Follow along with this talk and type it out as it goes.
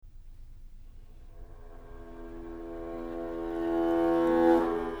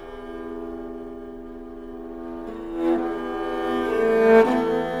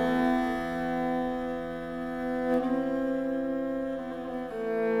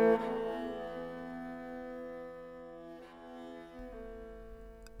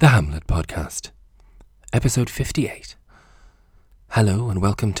The Hamlet Podcast, Episode 58. Hello and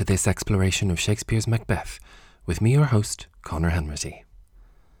welcome to this exploration of Shakespeare's Macbeth with me, your host, Conor Hanratty.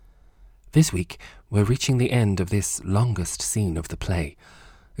 This week, we're reaching the end of this longest scene of the play.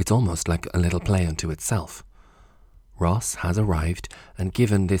 It's almost like a little play unto itself. Ross has arrived and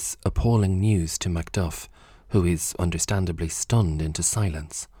given this appalling news to Macduff, who is understandably stunned into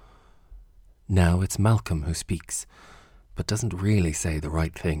silence. Now it's Malcolm who speaks, but doesn't really say the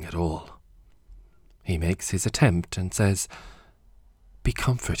right thing at all. He makes his attempt and says, "Be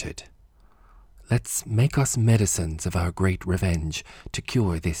comforted. Let's make us medicines of our great revenge to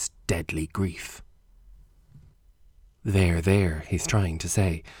cure this deadly grief." There, he's trying to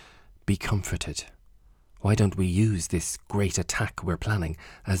say, be comforted. Why don't we use this great attack we're planning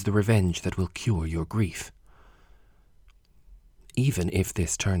as the revenge that will cure your grief? Even if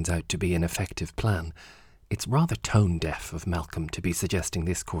this turns out to be an effective plan, it's rather tone-deaf of Malcolm to be suggesting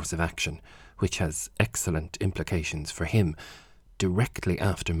this course of action, which has excellent implications for him, directly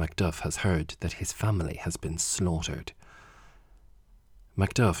after Macduff has heard that his family has been slaughtered.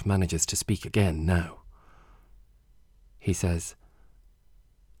 Macduff manages to speak again now. He says,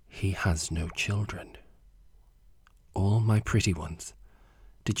 "He has no children. All my pretty ones.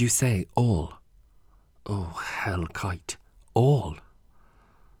 Did you say all? Oh, hell kite, all.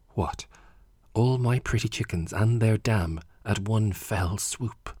 What? All my pretty chickens and their dam at one fell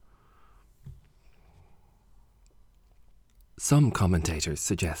swoop." Some commentators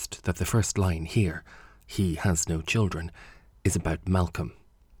suggest that the first line here, "he has no children," is about Malcolm.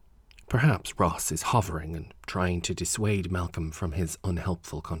 Perhaps Ross is hovering and trying to dissuade Malcolm from his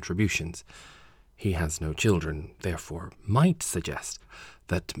unhelpful contributions. "He has no children," therefore, might suggest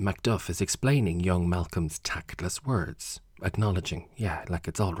that Macduff is explaining young Malcolm's tactless words, acknowledging, like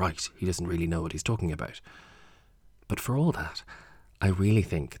it's all right, he doesn't really know what he's talking about. But for all that, I really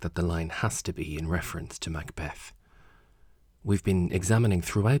think that the line has to be in reference to Macbeth. We've been examining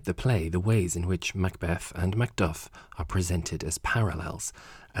throughout the play the ways in which Macbeth and Macduff are presented as parallels,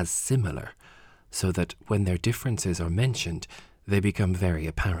 as similar, so that when their differences are mentioned, they become very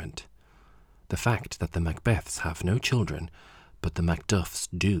apparent. The fact that the Macbeths have no children, but the Macduffs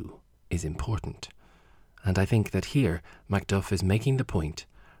do, is important. And I think that here Macduff is making the point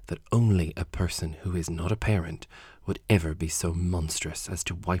that only a person who is not a parent would ever be so monstrous as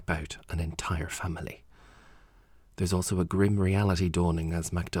to wipe out an entire family. There's also a grim reality dawning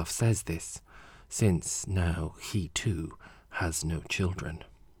as Macduff says this, since now he too has no children.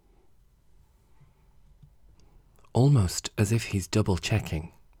 Almost as if he's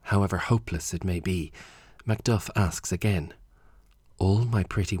double-checking, however hopeless it may be, Macduff asks again, "All my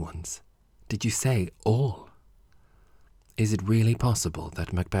pretty ones. Did you say all?" Is it really possible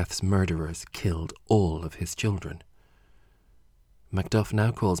that Macbeth's murderers killed all of his children? Macduff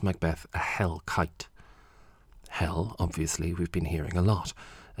now calls Macbeth a hell kite. Hell, obviously, we've been hearing a lot,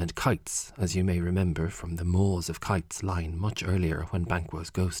 and kites, as you may remember from the Maws of Kites line much earlier when Banquo's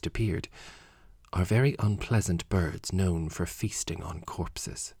ghost appeared, are very unpleasant birds known for feasting on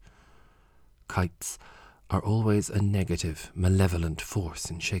corpses. Kites are always a negative, malevolent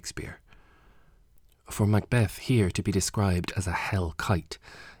force in Shakespeare. For Macbeth here to be described as a hell kite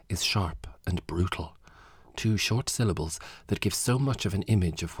is sharp and brutal, two short syllables that give so much of an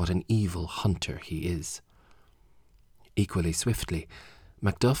image of what an evil hunter he is. Equally swiftly,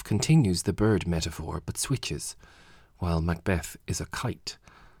 Macduff continues the bird metaphor but switches. While Macbeth is a kite,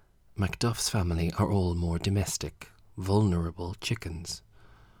 Macduff's family are all more domestic, vulnerable chickens.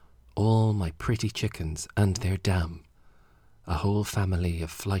 All my pretty chickens and their dam. A whole family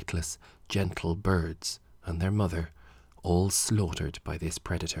of flightless, gentle birds and their mother, all slaughtered by this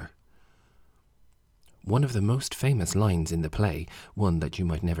predator. One of the most famous lines in the play, one that you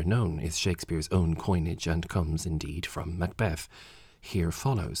might never know is Shakespeare's own coinage and comes indeed from Macbeth, here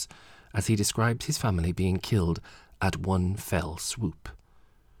follows, as he describes his family being killed at one fell swoop.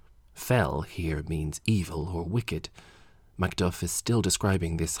 Fell here means evil or wicked. Macduff is still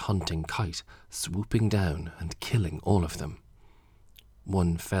describing this hunting kite swooping down and killing all of them.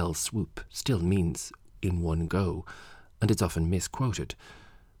 One fell swoop still means in one go, and it's often misquoted,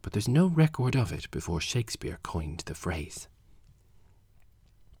 but there's no record of it before Shakespeare coined the phrase.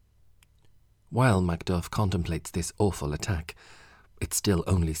 While Macduff contemplates this awful attack, it's still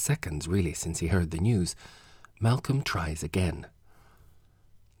only seconds really since he heard the news, Malcolm tries again.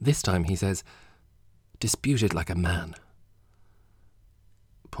 This time he says, "Dispute it like a man."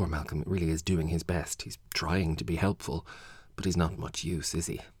 Poor Malcolm really is doing his best. He's trying to be helpful, but he's not much use, is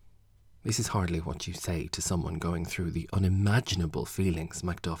he? This is hardly what you say to someone going through the unimaginable feelings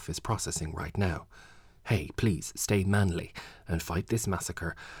Macduff is processing right now. Hey, please, stay manly and fight this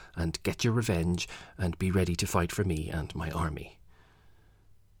massacre and get your revenge and be ready to fight for me and my army.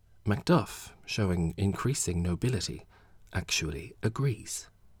 Macduff, showing increasing nobility, actually agrees.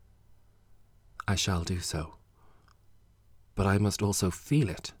 I shall do so. But I must also feel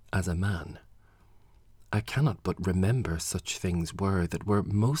it as a man. I cannot but remember such things were that were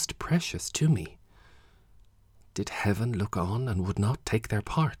most precious to me. Did heaven look on and would not take their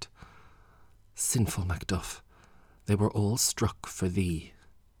part? Sinful Macduff, they were all struck for thee.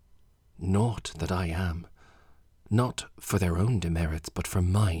 Naught that I am, not for their own demerits, but for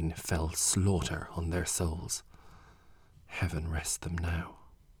mine, fell slaughter on their souls. Heaven rest them now.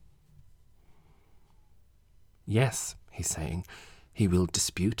 Yes, he's saying, he will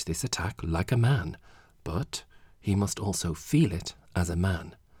dispute this attack like a man, but he must also feel it as a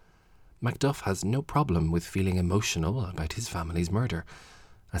man. Macduff has no problem with feeling emotional about his family's murder.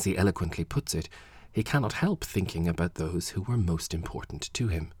 As he eloquently puts it, he cannot help thinking about those who were most important to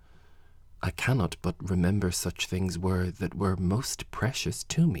him. I cannot but remember such things were that were most precious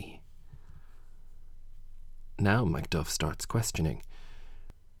to me. Now Macduff starts questioning.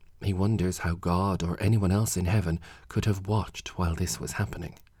 He wonders how God or anyone else in heaven could have watched while this was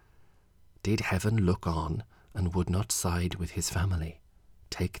happening. Did heaven look on and would not side with his family,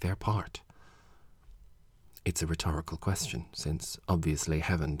 take their part? It's a rhetorical question, since obviously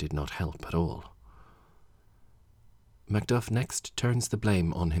heaven did not help at all. Macduff next turns the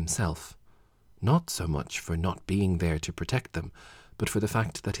blame on himself, not so much for not being there to protect them, but for the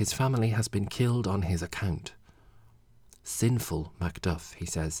fact that his family has been killed on his account. Sinful Macduff, he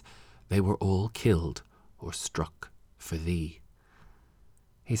says, they were all killed or struck for thee.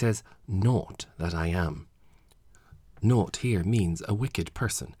 He says, naught that I am. Naught here means a wicked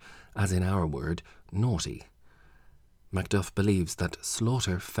person, as in our word, naughty. Macduff believes that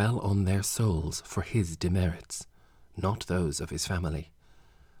slaughter fell on their souls for his demerits, not those of his family.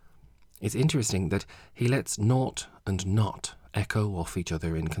 It's interesting that he lets naught and not echo off each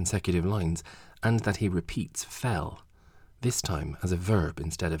other in consecutive lines, and that he repeats fell, this time as a verb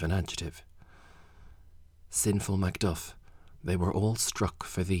instead of an adjective. Sinful Macduff, they were all struck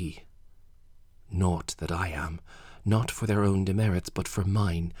for thee. Naught that I am, not for their own demerits, but for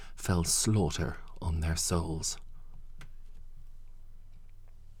mine, fell slaughter on their souls.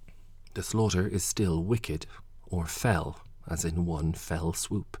 The slaughter is still wicked, or fell, as in one fell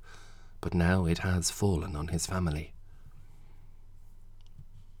swoop, but now it has fallen on his family.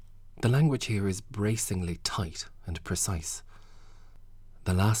 The language here is bracingly tight and precise.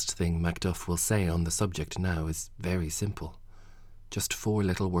 The last thing Macduff will say on the subject now is very simple. Just 4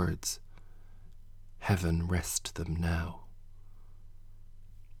 little words. Heaven rest them now.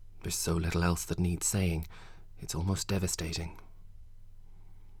 There's so little else that needs saying, it's almost devastating.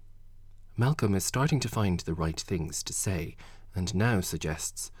 Malcolm is starting to find the right things to say, and now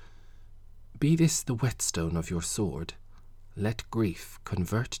suggests, be this the whetstone of your sword, let grief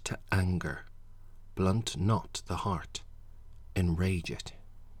convert to anger, blunt not the heart, enrage it.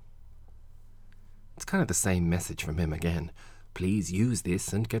 It's kind of the same message from him again. Please use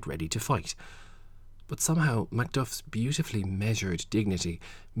this and get ready to fight. But somehow Macduff's beautifully measured dignity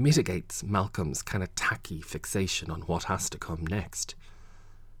mitigates Malcolm's kind of tacky fixation on what has to come next.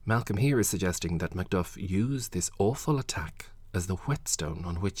 Malcolm here is suggesting that Macduff use this awful attack as the whetstone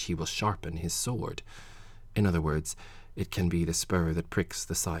on which he will sharpen his sword. In other words, it can be the spur that pricks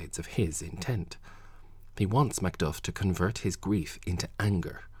the sides of his intent. He wants Macduff to convert his grief into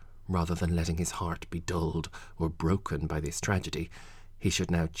anger, rather than letting his heart be dulled or broken by this tragedy. He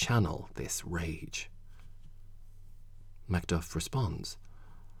should now channel this rage. Macduff responds,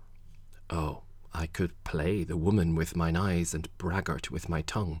 Oh, I could play the woman with mine eyes and braggart with my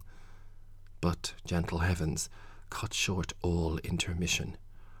tongue. But, gentle heavens, cut short all intermission.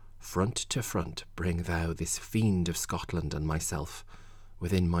 Front to front bring thou this fiend of Scotland and myself.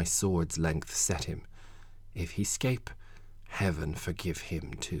 Within my sword's length set him. If he scape, heaven forgive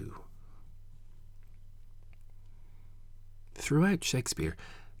him too. Throughout Shakespeare,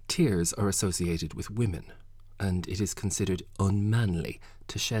 tears are associated with women, and it is considered unmanly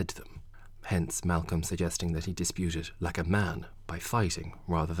to shed them. Hence Malcolm suggesting that he disputed like a man by fighting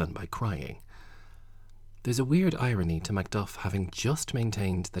rather than by crying. There's a weird irony to Macduff having just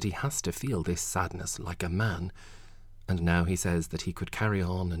maintained that he has to feel this sadness like a man, and now he says that he could carry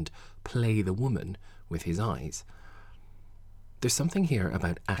on and play the woman with his eyes. There's something here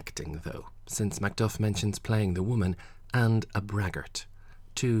about acting, though, since Macduff mentions playing the woman and a braggart,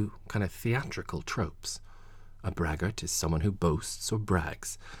 2 kind of theatrical tropes. A braggart is someone who boasts or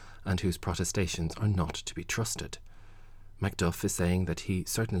brags, and whose protestations are not to be trusted. Macduff is saying that he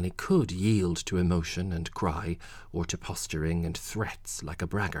certainly could yield to emotion and cry, or to posturing and threats like a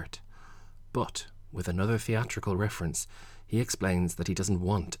braggart. But, with another theatrical reference, he explains that he doesn't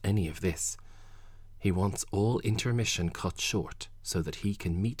want any of this. He wants all intermission cut short so that he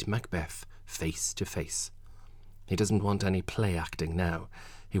can meet Macbeth face to face. He doesn't want any play acting now.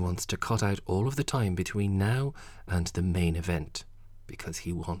 He wants to cut out all of the time between now and the main event, because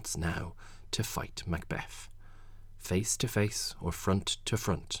he wants now to fight Macbeth. Face to face or front to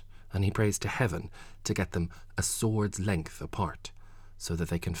front, and he prays to heaven to get them a sword's length apart, so that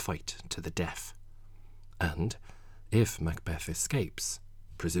they can fight to the death. And, if Macbeth escapes,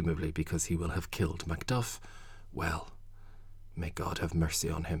 presumably because he will have killed Macduff, well, may God have mercy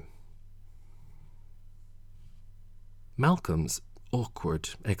on him. Malcolm's awkward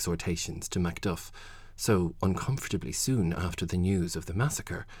exhortations to Macduff, so uncomfortably soon after the news of the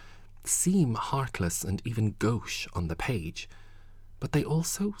massacre, seem heartless and even gauche on the page, but they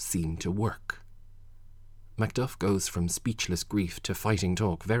also seem to work. Macduff goes from speechless grief to fighting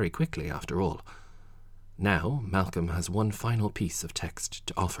talk very quickly, after all. Now Malcolm has one final piece of text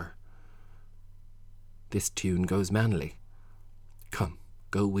to offer. This tune goes manly. Come,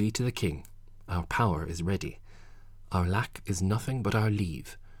 go we to the king, our power is ready. Our lack is nothing but our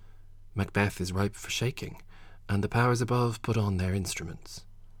leave. Macbeth is ripe for shaking, and the powers above put on their instruments.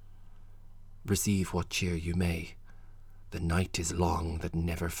 Receive what cheer you may. The night is long that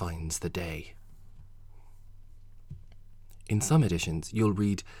never finds the day. In some editions, you'll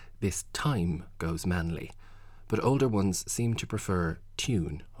read, this time goes manly, but older ones seem to prefer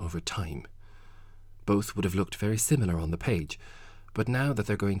tune over time. Both would have looked very similar on the page, but now that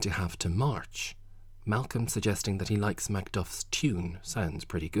they're going to have to march, Malcolm suggesting that he likes Macduff's tune sounds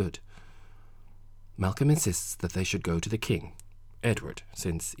pretty good. Malcolm insists that they should go to the king, Edward,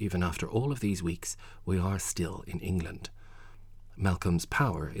 since even after all of these weeks, we are still in England. Malcolm's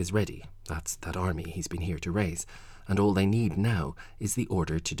power is ready, that's that army he's been here to raise, and all they need now is the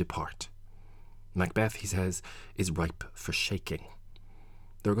order to depart. Macbeth, he says, is ripe for shaking.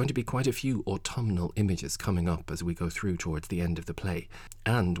 There are going to be quite a few autumnal images coming up as we go through towards the end of the play,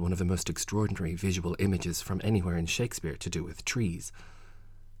 and one of the most extraordinary visual images from anywhere in Shakespeare to do with trees.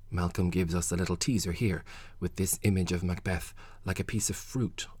 Malcolm gives us a little teaser here, with this image of Macbeth like a piece of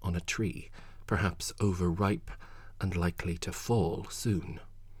fruit on a tree, perhaps overripe and likely to fall soon.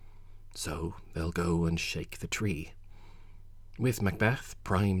 So they'll go and shake the tree. With Macbeth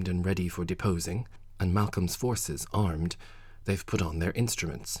primed and ready for deposing, and Malcolm's forces armed, they've put on their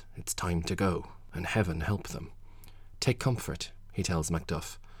instruments. It's time to go, and heaven help them. Take comfort, he tells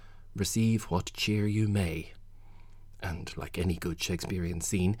Macduff. Receive what cheer you may. And like any good Shakespearean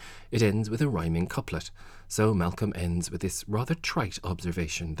scene, it ends with a rhyming couplet. So Malcolm ends with this rather trite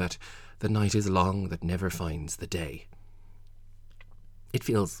observation that the night is long that never finds the day. It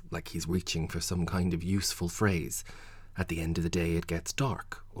feels like he's reaching for some kind of useful phrase. At the end of the day it gets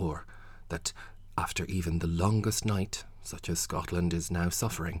dark, or that after even the longest night, such as Scotland is now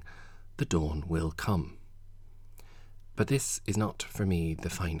suffering, the dawn will come. But this is not, for me, the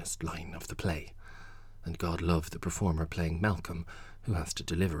finest line of the play, and God love the performer playing Malcolm who has to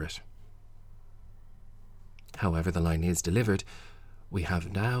deliver it. However the line is delivered, we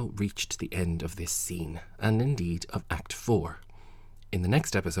have now reached the end of this scene, and indeed of Act 4. In the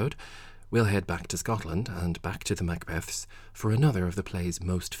next episode, we'll head back to Scotland and back to the Macbeths for another of the play's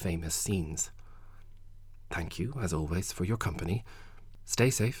most famous scenes. Thank you, as always, for your company. Stay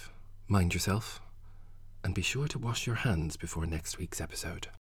safe, mind yourself, and be sure to wash your hands before next week's episode.